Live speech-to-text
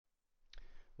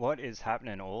What is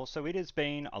happening all? So it has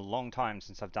been a long time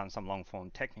since I've done some long form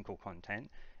technical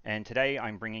content, and today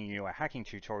I'm bringing you a hacking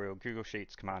tutorial Google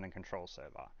Sheets command and control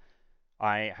server.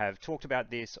 I have talked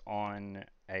about this on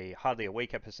a Hardly a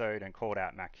Week episode and called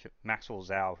out Maxwell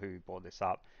Zhao who brought this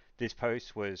up. This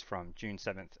post was from June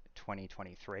 7th,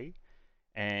 2023,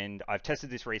 and I've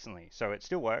tested this recently, so it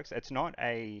still works. It's not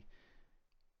a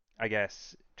I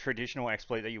guess, traditional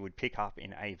exploit that you would pick up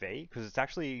in AV, because it's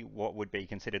actually what would be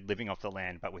considered living off the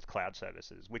land, but with cloud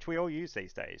services, which we all use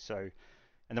these days. So,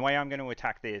 and the way I'm going to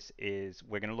attack this is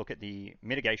we're going to look at the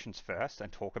mitigations first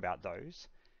and talk about those.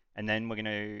 And then we're going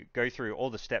to go through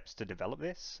all the steps to develop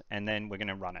this, and then we're going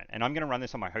to run it. And I'm going to run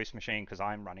this on my host machine because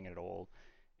I'm running it all.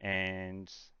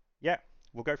 And yeah,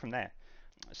 we'll go from there.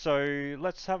 So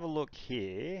let's have a look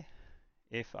here.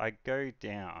 If I go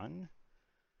down,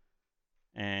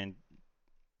 and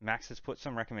Max has put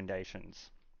some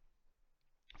recommendations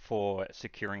for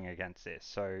securing against this.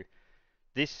 So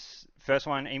this first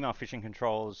one, email phishing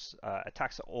controls,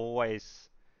 attacks always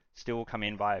still come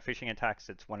in via phishing attacks.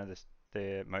 It's one of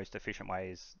the most efficient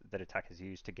ways that attackers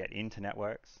use to get into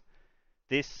networks.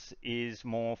 This is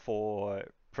more for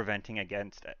preventing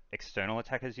against external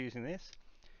attackers using this.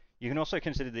 You can also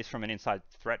consider this from an inside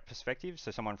threat perspective,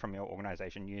 so someone from your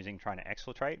organization trying to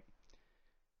exfiltrate.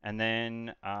 And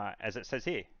then, as it says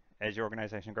here, as your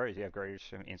organization grows, you have grows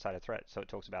from insider threat. So it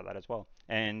talks about that as well.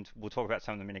 And we'll talk about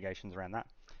some of the mitigations around that.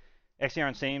 XDR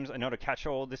and SIEMs are not a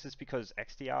catch-all. This is because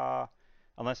XDR,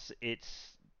 unless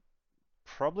it's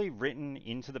probably written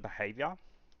into the behavior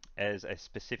as a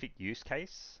specific use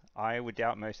case, I would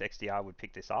doubt most XDR would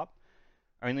pick this up,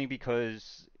 only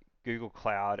because Google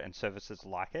Cloud and services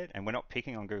like it, and we're not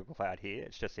picking on Google Cloud here,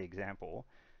 it's just the example,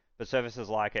 but services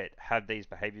like it have these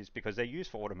behaviors because they're used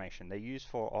for automation. They're used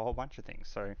for a whole bunch of things.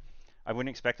 So I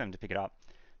wouldn't expect them to pick it up.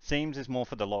 SIEMs is more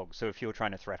for the log. So if you're trying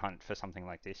to threat hunt for something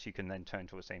like this, you can then turn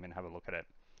to a SIEM and have a look at it.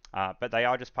 But they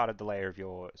are just part of the layer of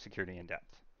your security in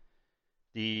depth.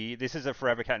 This is a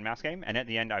forever cat and mouse game. And at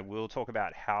the end, I will talk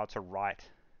about how to write,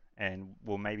 and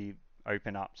we'll maybe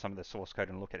open up some of the source code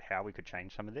and look at how we could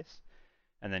change some of this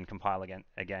and then compile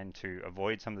again to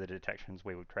avoid some of the detections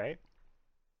we would create.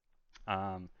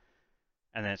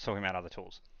 And then it's talking about other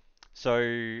tools. So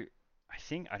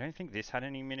I don't think this had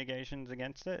any mitigations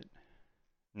against it.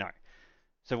 No.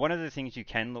 So one of the things you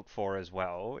can look for as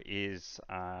well is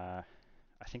I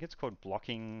think it's called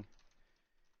blocking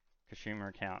consumer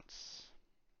accounts.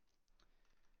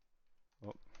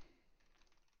 Oh,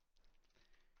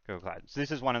 Google Cloud. So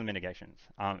this is one of the mitigations.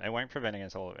 It won't prevent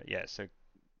against all of it. Yeah, so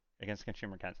against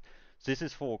consumer accounts. So this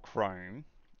is for Chrome,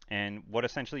 and what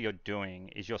essentially you're doing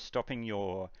is you're stopping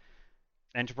your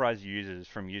enterprise users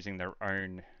from using their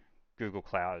own Google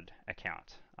Cloud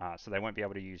account. So they won't be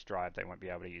able to use Drive, they won't be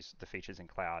able to use the features in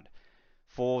cloud.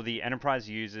 For the enterprise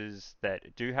users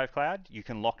that do have cloud, you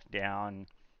can lock down,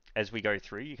 as we go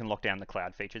through, you can lock down the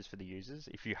cloud features for the users.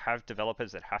 If you have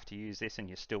developers that have to use this and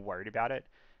you're still worried about it,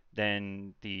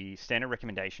 then the standard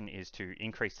recommendation is to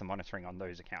increase the monitoring on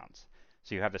those accounts.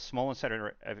 So you have a smaller set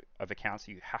of accounts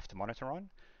that you have to monitor on,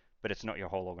 but it's not your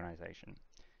whole organization.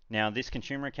 Now, this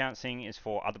consumer account thing is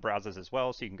for other browsers as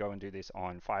well, so you can go and do this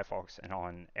on Firefox and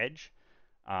on Edge,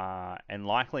 and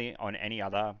likely on any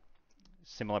other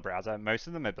similar browser. Most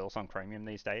of them are built on Chromium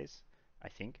these days, I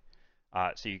think.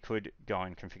 So you could go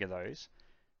and configure those.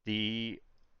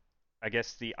 I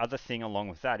guess the other thing along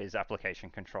with that is application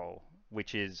control,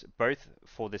 which is both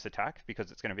for this attack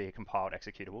because it's going to be a compiled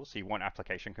executable, so you want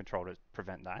application control to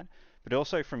prevent that, but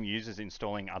also from users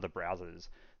installing other browsers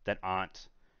that aren't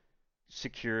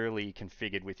securely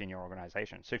configured within your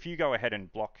organization. So if you go ahead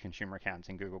and block consumer accounts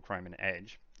in Google Chrome and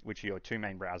Edge, which are your two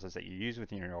main browsers that you use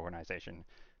within your organization,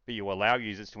 but you allow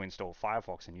users to install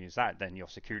Firefox and use that, then your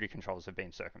security controls have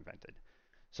been circumvented.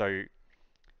 So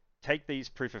take these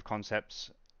proof of concepts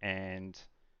and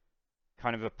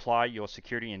kind of apply your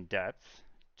security in depth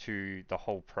to the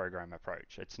whole program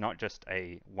approach. It's not just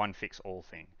a one fix all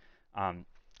thing.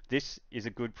 This is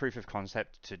a good proof of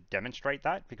concept to demonstrate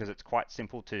that because it's quite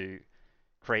simple to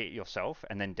create yourself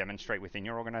and then demonstrate within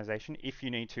your organization if you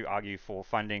need to argue for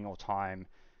funding or time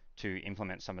to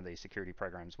implement some of these security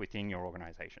programs within your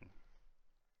organization.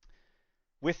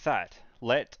 With that,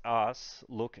 let us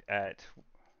look at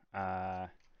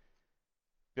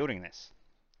building this.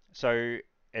 So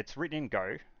it's written in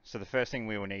Go. So the first thing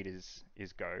we will need is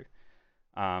Go.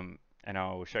 And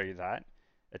I will show you that.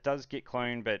 It does git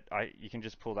clone, but you can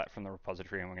just pull that from the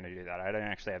repository and we're going to do that. I don't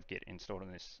actually have git installed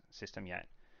on this system yet.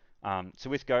 So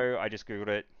with Go, I just Googled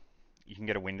it. You can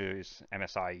get a Windows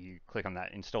MSI, you click on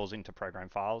that, installs into program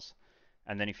files.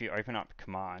 And then if you open up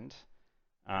command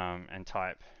and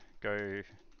type go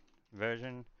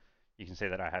version, you can see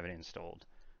that I have it installed.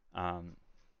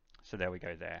 So there we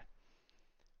go there.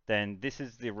 Then this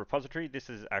is the repository. This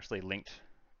is actually linked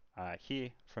here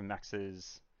from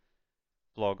Max's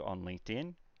blog on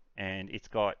LinkedIn. And it's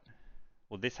got,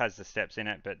 well, this has the steps in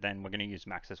it, but then we're going to use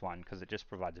Max's one because it just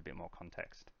provides a bit more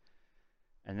context.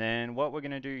 And then what we're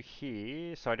going to do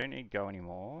here, so I don't need Go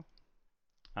anymore.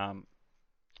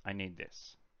 I need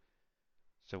this.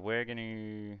 So we're going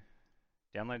to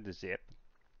download the zip.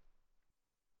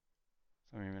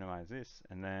 So I'm going to minimize this,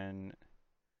 and then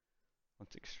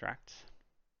let's extract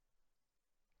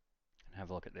and have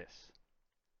a look at this.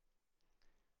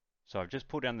 So I've just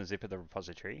pulled down the zip of the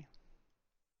repository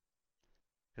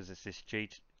because it's this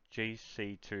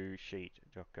gc2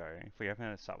 sheet.go. If we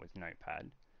open this up with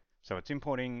Notepad, so it's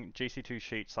importing gc2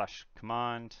 sheet /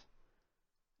 command,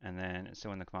 and then it's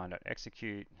doing the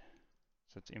command.execute.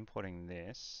 So it's importing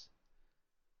this.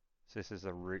 So this is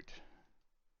the root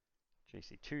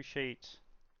gc2 sheet.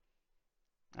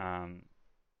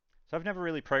 So I've never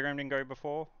really programmed in Go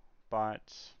before,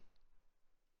 but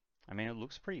I mean, it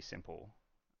looks pretty simple.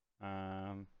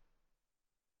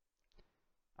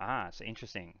 So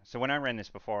interesting. So when I ran this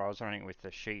before, I was running it with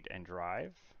the sheet and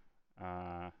drive,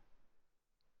 but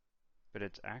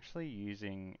it's actually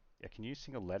using, I can use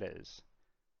single letters.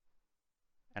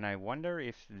 And I wonder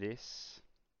if this,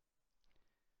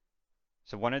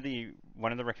 so one of the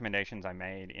recommendations I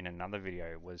made in another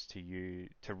video was to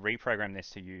reprogram this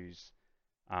to use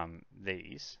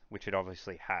these, which it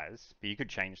obviously has, but you could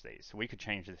change these. So we could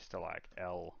change this to like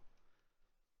L,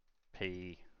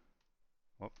 P,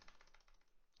 whoop,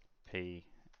 P,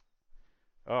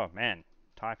 oh man,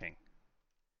 typing,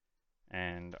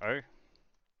 and O,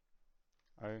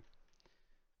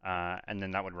 and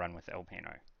then that would run with LP and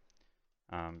O.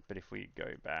 But if we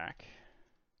go back,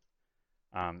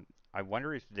 I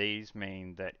wonder if these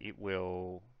mean that it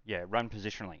will, run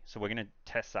positionally. So we're going to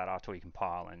test that after we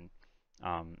compile, and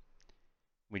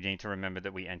we need to remember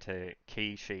that we enter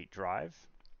key sheet drive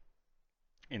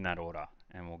in that order,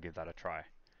 and we'll give that a try.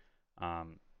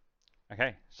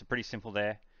 Okay, so pretty simple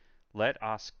there. Let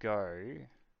us go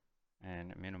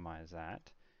and minimize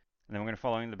that. And then we're going to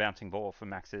follow in the bouncing ball for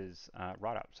Max's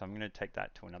write-up. So I'm going to take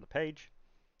that to another page.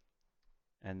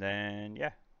 And then,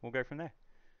 we'll go from there.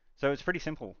 So it's pretty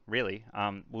simple, really.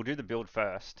 We'll do the build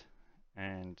first.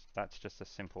 And that's just a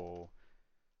simple,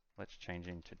 let's change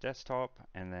into desktop.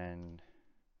 And then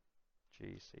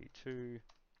GC2. And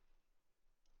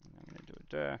I'm going to do a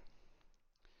dir.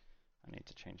 I need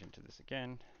to change into this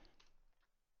again.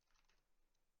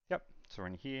 Yep, so we're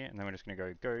in here. And then we're just going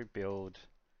to go build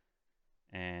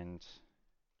and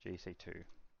GC2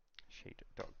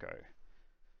 sheet.go.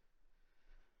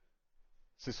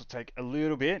 So this will take a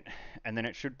little bit, and then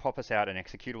it should pop us out an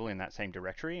executable in that same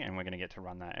directory, and we're going to get to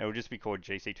run that. It will just be called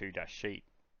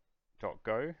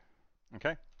gc2-sheet.go.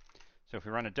 Okay, so if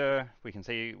we run a dir, we can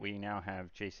see we now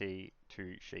have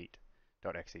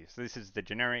gc2-sheet.exe. So this is the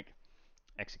generic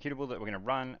executable that we're going to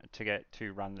run to get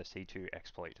to run the C2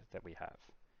 exploit that we have.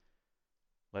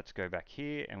 Let's go back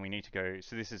here, and we need to go,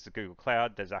 so this is the Google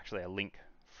Cloud. There's actually a link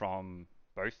from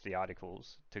both the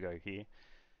articles to go here.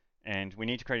 And we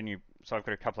need to create a new, so I've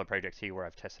got a couple of projects here where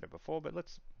I've tested it before, but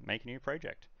let's make a new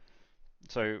project.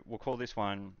 So we'll call this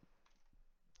one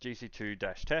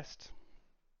gc2-test,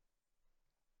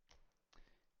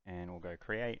 and we'll go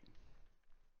create.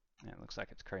 And it looks like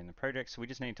it's creating the project, so we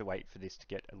just need to wait for this to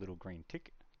get a little green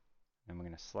tick, and we're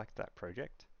going to select that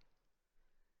project.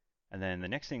 And then the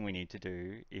next thing we need to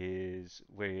do is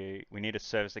we need a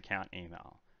service account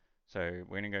email. So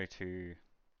we're going to go to,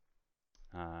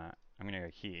 I'm going to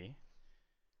go here,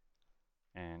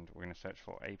 and we're going to search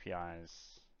for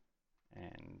APIs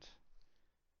and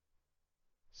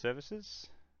services,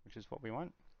 which is what we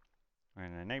want. We're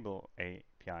going to enable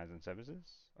APIs and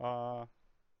services. No,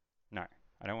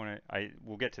 I don't want to,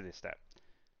 we'll get to this step.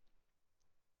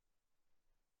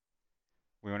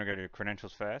 We want to go to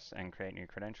credentials first and create new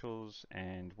credentials,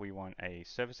 and we want a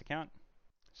service account.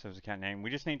 Service account name,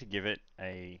 we just need to give it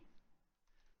a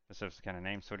service account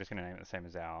name, so we're just going to name it the same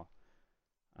as our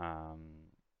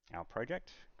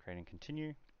project, create and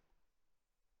continue.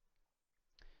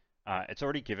 It's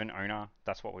already given owner,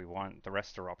 that's what we want. The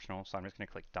rest are optional, so I'm just going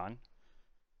to click done.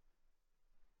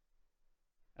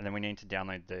 And then we need to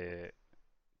download the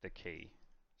key.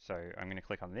 So I'm going to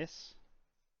click on this,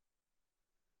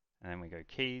 and then we go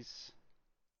keys,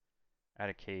 add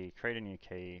a key, create a new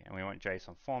key, and we want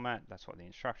JSON format. That's what the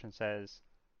instruction says.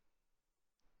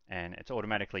 And it's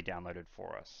automatically downloaded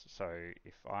for us. So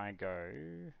if I go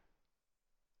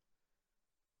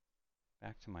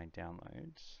back to my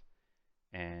downloads,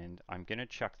 and I'm going to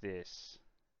chuck this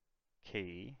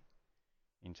key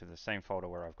into the same folder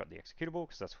where I've got the executable,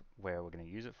 because that's where we're going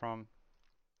to use it from.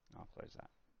 I'll close that.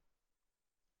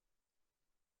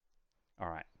 All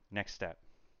right, next step.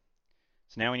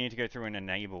 So now we need to go through and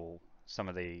enable some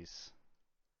of these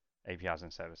APIs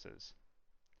and services.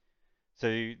 So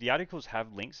the articles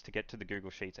have links to get to the Google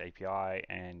Sheets API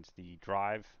and the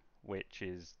Drive, which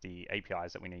is the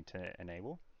APIs that we need to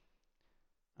enable.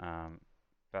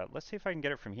 But let's see if I can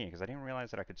get it from here, because I didn't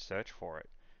realize that I could search for it.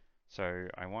 So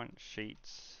I want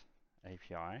Sheets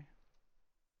API,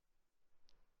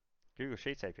 Google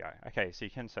Sheets API. Okay, so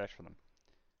you can search for them.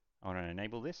 I want to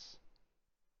enable this.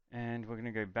 And we're going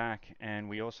to go back, and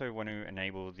we also want to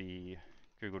enable the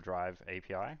Google Drive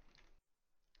API.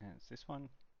 And it's this one.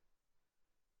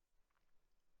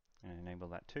 And enable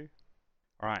that too.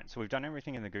 All right, so we've done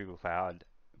everything in the Google Cloud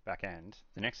backend.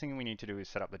 The next thing we need to do is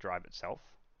set up the drive itself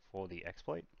for the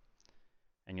exploit.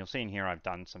 And you'll see in here I've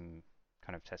done some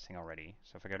kind of testing already.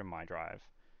 So if I go to my drive,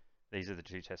 these are the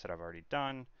 2 tests that I've already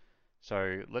done.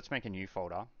 So let's make a new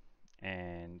folder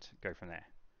and go from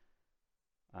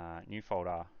there. New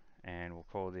folder, and we'll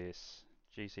call this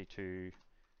GC2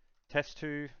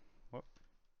 test2. Whoop.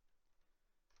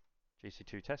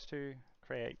 GC2 test2,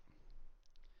 create.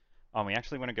 Oh, we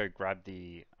actually want to go grab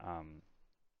the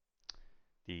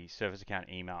service account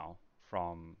email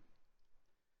from,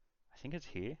 I think it's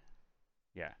here.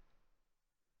 Yeah.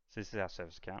 So this is our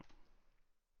service account.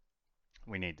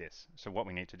 We need this. So what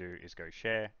we need to do is go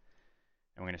share,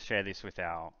 and we're going to share this with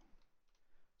our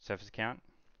service account,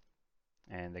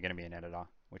 and they're going to be an editor,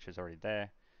 which is already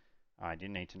there. I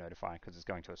didn't need to notify because it's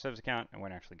going to a service account and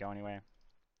won't actually go anywhere.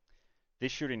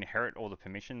 This should inherit all the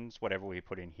permissions, whatever we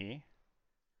put in here.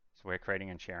 So we're creating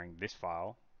and sharing this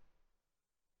file,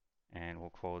 and we'll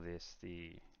call this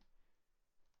the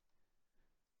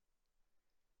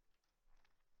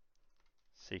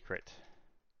secret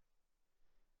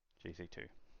GC2.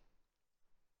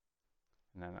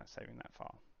 And then that's saving that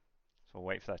file. So we'll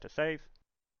wait for that to save.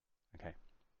 Okay.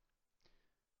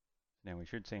 Now we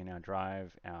should see in our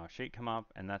drive our sheet come up,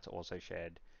 and that's also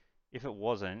shared. If it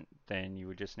wasn't, then you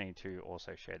would just need to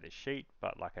also share this sheet,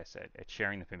 but like I said, it's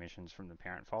sharing the permissions from the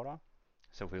parent folder.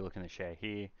 So if we look in the share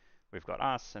here, we've got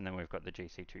us, and then we've got the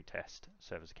GC2 test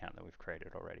service account that we've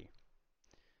created already.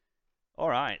 All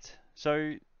right,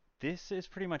 so this is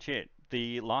pretty much it.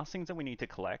 The last things that we need to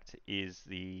collect is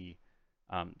the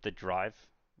drive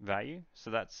value.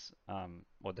 So that's,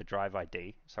 or the drive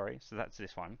ID, sorry. So that's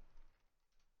this one.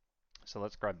 So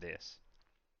let's grab this.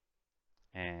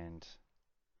 And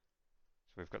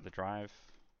so we've got the drive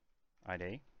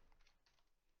ID.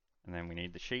 And then we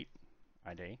need the sheet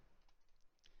ID.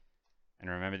 And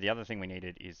remember, the other thing we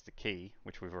needed is the key,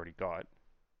 which we've already got.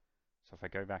 So if I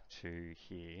go back to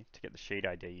here, to get the sheet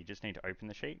ID, you just need to open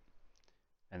the sheet.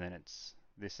 And then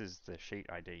this is the sheet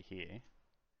ID here.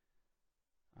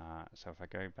 So if I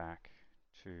go back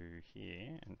to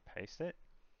here and paste it,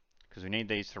 because we need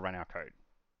these to run our code.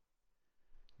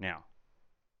 Now,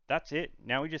 that's it.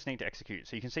 Now we just need to execute.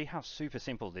 So you can see how super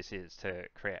simple this is to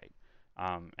create.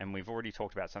 And we've already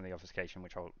talked about some of the obfuscation,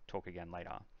 which I'll talk again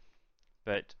later.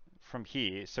 But from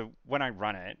here, so when I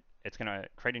run it, it's going to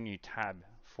create a new tab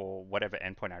for whatever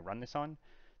endpoint I run this on.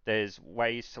 There's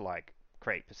ways to like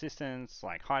create persistence,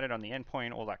 like hide it on the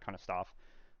endpoint, all that kind of stuff.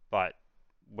 But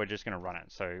we're just going to run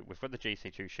it. So we've got the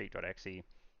GC2 sheet.exe.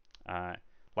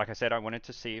 Like I said, I wanted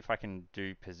to see if I can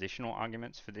do positional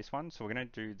arguments for this one. So we're going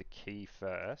to do the key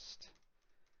first.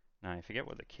 Now I forget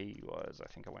what the key was. I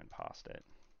think I went past it.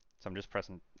 So I'm just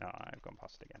pressing, I've gone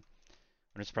past it again.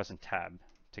 I'm just pressing tab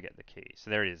to get the key. So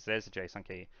there it is, there's the JSON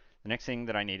key. The next thing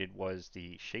that I needed was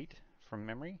the sheet from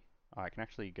memory. I can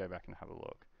actually go back and have a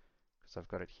look because I've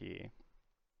got it here.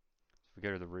 So if we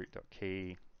go to the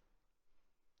root.key,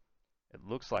 it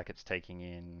looks like it's taking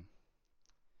in,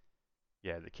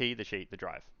 yeah, the key, the sheet, the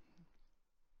drive.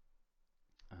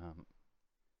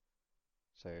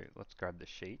 So let's grab the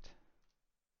sheet.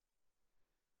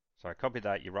 So I copied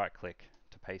that, you right click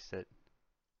to paste it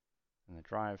in the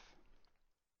drive.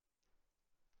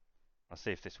 I'll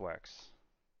see if this works.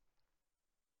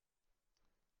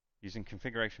 Using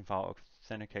configuration file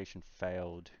authentication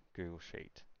failed Google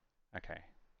Sheet. Okay.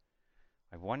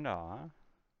 I wonder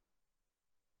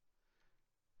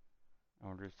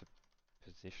if the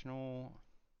positional,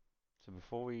 so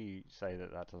before we say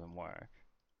that that doesn't work,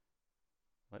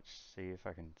 let's see if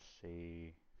I can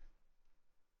see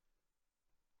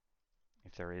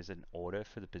if there is an order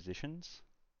for the positions.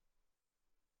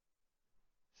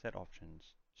 Set options,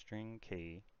 string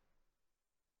key,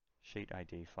 sheet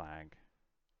ID flag,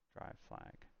 drive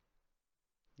flag,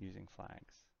 using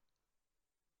flags.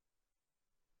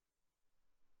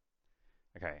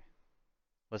 Okay,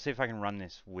 let's see if I can run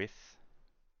this with,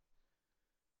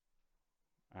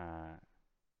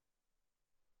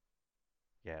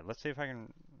 yeah, let's see if I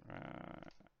can, I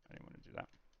didn't want to do that.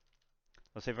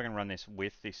 Let's see if I can run this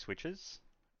with these switches,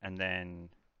 and then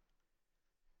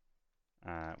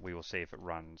we will see if it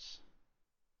runs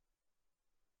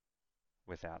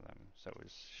without them. So it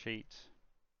was sheet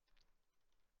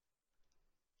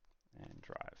and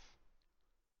drive.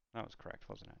 That was correct,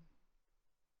 wasn't it?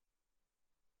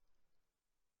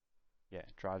 Yeah,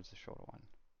 drive's the shorter one.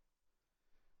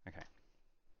 Okay.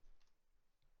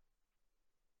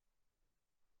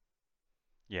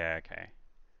 Yeah, okay.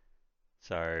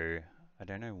 So I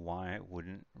don't know why it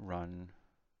wouldn't run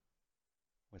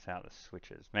without the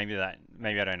switches. Maybe I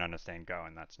don't understand Go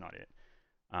and that's not it.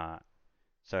 Uh,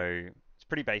 so it's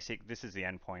pretty basic. This is the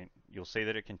endpoint. You'll see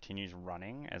that it continues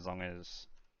running as long as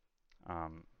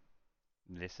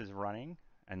this is running.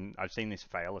 And I've seen this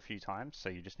fail a few times, so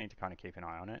you just need to kind of keep an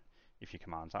eye on it if your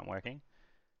commands aren't working.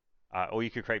 Or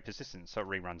you could create persistence so it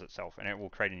reruns itself and it will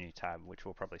create a new tab, which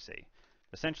we'll probably see.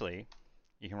 Essentially,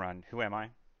 you can run who am I?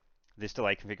 This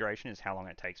delay configuration is how long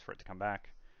it takes for it to come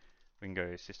back. We can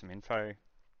go system info.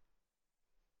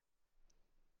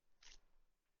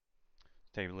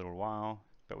 Take a little while,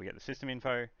 but we get the system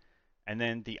info. And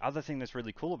then the other thing that's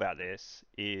really cool about this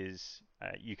is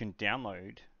you can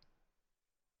download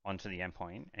onto the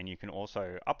endpoint and you can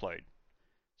also upload.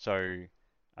 So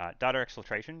data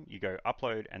exfiltration, you go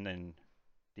upload and then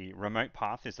the remote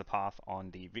path is the path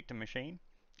on the victim machine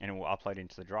and it will upload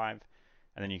into the drive.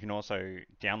 And then you can also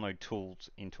download tools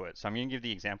into it. So I'm going to give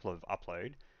the example of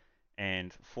upload.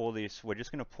 And for this, we're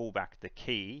just going to pull back the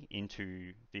key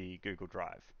into the Google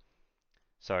Drive.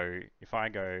 So if I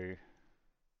go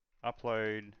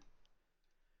upload,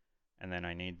 and then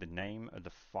I need the name of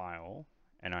the file,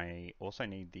 and I also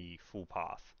need the full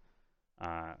path.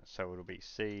 So it'll be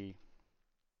C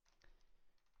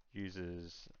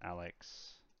users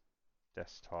Alex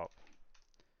desktop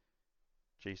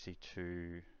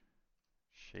GC2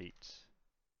 sheet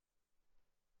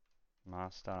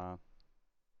master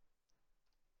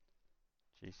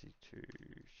GC2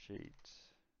 sheet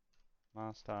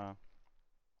master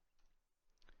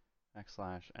 /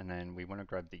 and then we want to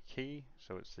grab the key,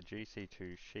 so it's the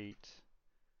GC2 sheet,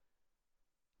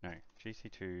 no,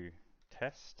 GC2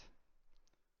 test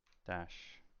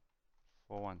dash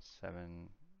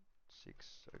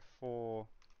 417604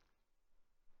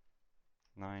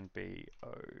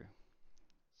 9BO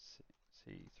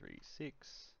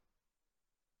C36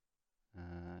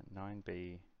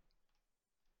 9B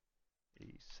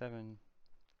E7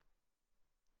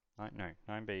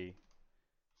 9B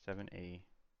 7E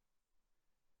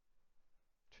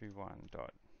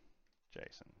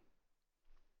 21.json,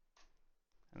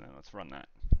 and then let's run that.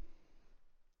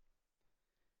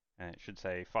 And it should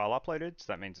say file uploaded, so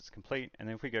that means it's complete. And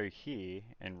then if we go here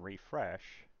and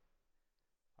refresh,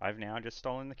 I've now just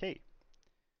stolen the key.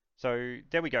 So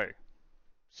there we go.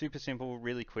 Super simple,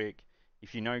 really quick.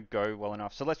 If you know Go well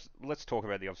enough, so let's talk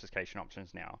about the obfuscation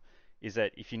options now. Is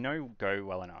that if you know Go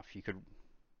well enough, you could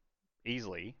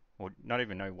easily, or not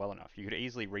even know well enough, you could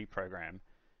easily reprogram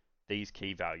these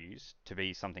key values to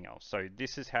be something else. So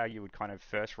this is how you would kind of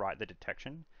first write the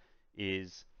detection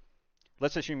is,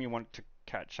 let's assume you want to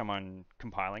catch someone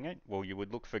compiling it. Well, you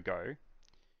would look for Go.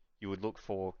 You would look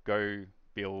for Go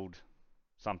build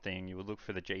something. You would look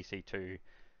for the GC2,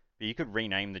 but you could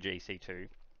rename the GC2.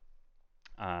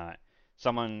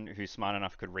 Someone who's smart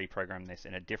enough could reprogram this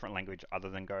in a different language other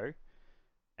than Go.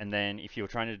 And then if you're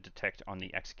trying to detect on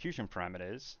the execution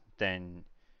parameters, then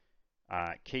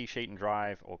key, sheet, and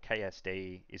drive, or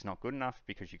KSD is not good enough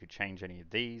because you could change any of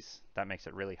these. That makes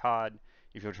it really hard.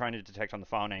 If you're trying to detect on the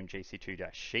file name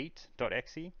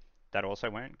gc2-sheet.exe, that also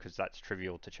won't because that's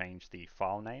trivial to change the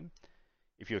file name.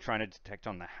 If you're trying to detect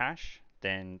on the hash,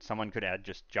 then someone could add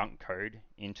just junk code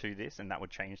into this and that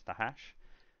would change the hash.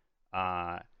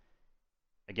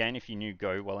 Again, if you knew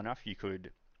Go well enough, you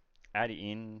could add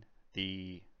in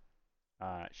the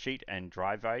sheet and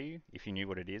drive value if you knew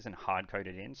what it is and hard code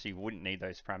it in, so you wouldn't need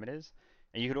those parameters.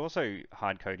 And you could also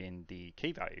hard code in the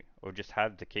key value or just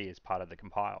have the key as part of the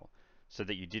compile so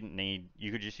that you didn't need,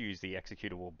 you could just use the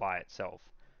executable by itself.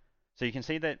 So you can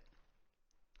see that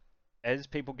as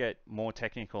people get more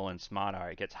technical and smarter,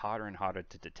 it gets harder and harder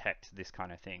to detect this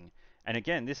kind of thing. And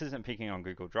again, this isn't picking on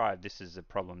Google Drive. This is a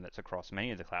problem that's across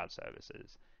many of the cloud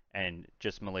services and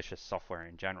just malicious software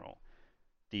in general.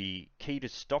 The key to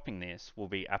stopping this will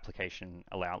be application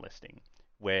allow listing,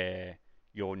 where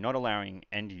you're not allowing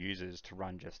end users to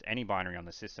run just any binary on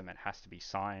the system. It has to be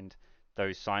signed.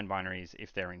 Those signed binaries,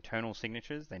 if they're internal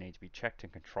signatures, they need to be checked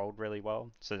and controlled really well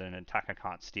so that an attacker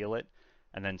can't steal it.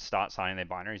 and then start signing their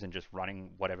binaries and just running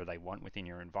whatever they want within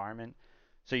your environment.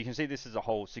 So you can see this is a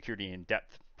whole security in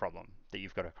depth problem that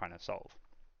you've got to kind of solve.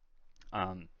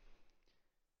 Um,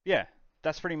 yeah,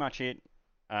 that's pretty much it.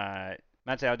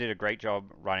 Matt Zhao did a great job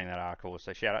writing that article,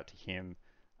 so shout out to him.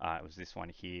 It was this one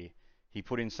here. He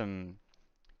put in some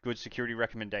good security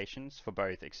recommendations for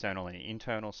both external and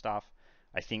internal stuff.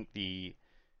 I think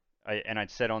and I'd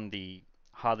said on the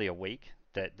hardly a week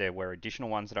that there were additional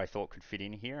ones that I thought could fit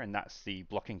in here, and that's the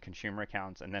blocking consumer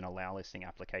accounts and then allow listing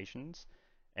applications.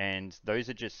 And those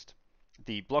are just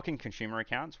the blocking consumer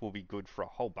accounts will be good for a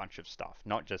whole bunch of stuff,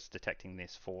 not just detecting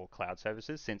this for cloud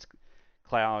services, since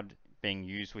cloud being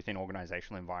used within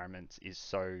organizational environments is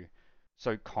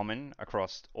so common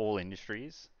across all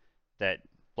industries that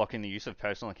blocking the use of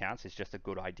personal accounts is just a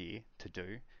good idea to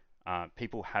do.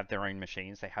 People have their own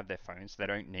machines, they have their phones, they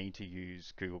don't need to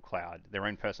use Google Cloud, their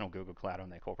own personal Google Cloud on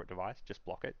their corporate device, just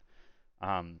block it.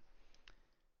 Um,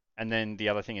 and then the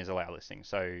other thing is allow listing.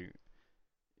 So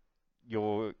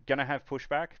you're going to have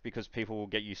pushback because people will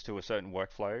get used to a certain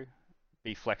workflow,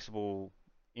 be flexible,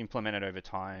 implement it over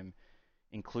time,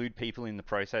 include people in the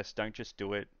process. Don't just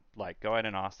do it. Like, go ahead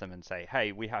and ask them and say,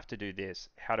 hey, we have to do this.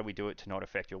 How do we do it to not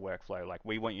affect your workflow? Like,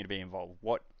 we want you to be involved.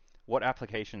 What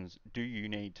applications do you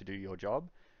need to do your job?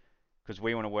 Because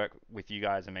we want to work with you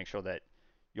guys and make sure that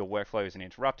your workflow isn't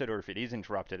interrupted, or if it is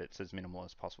interrupted, it's as minimal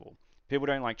as possible. People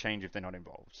don't like change if they're not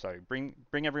involved. So bring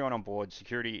everyone on board.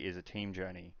 Security is a team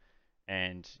journey,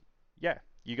 and yeah,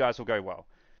 you guys will go well.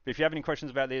 But if you have any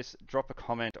questions about this, drop a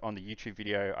comment on the YouTube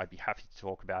video. I'd be happy to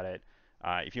talk about it.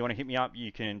 If you want to hit me up,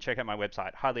 you can check out my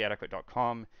website,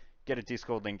 hardlyadequate.com, get a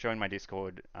Discord link, join my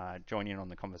Discord, join in on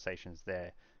the conversations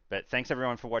there. But thanks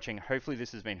everyone for watching. Hopefully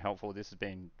this has been helpful. This has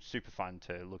been super fun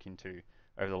to look into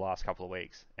over the last couple of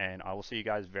weeks. And I will see you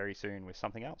guys very soon with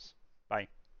something else. Bye.